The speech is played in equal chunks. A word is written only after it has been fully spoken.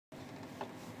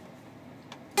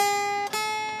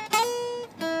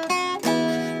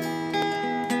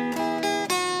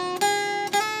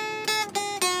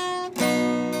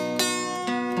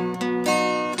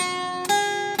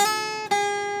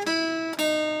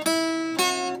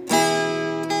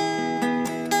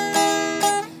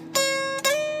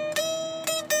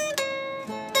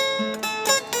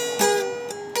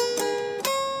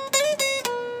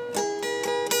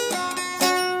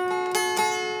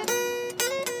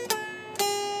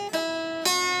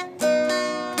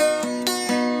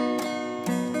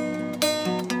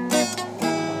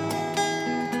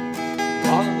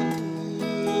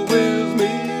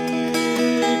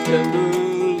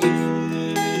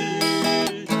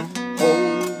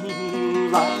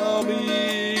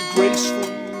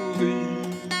gracefully.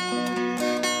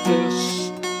 This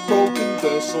broken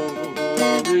vessel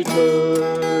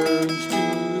returns to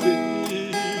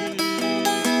thee.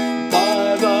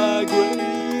 By thy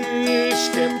grace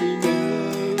kept me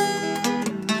near,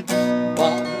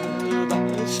 by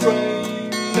thy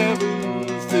strength never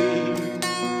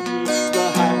fears. The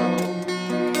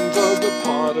hands of the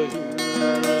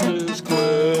potter's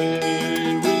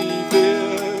clay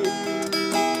reveal.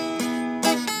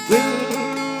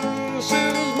 This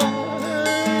is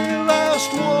my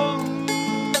last one.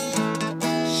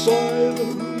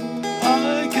 Silent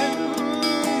I can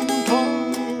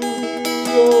talk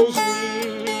those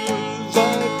years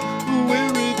I've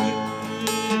wearied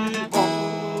thee,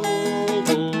 all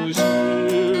those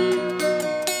years.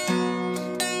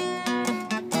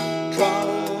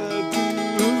 Tried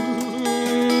to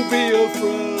be a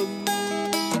friend,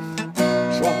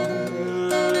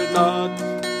 tried not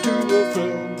to offend.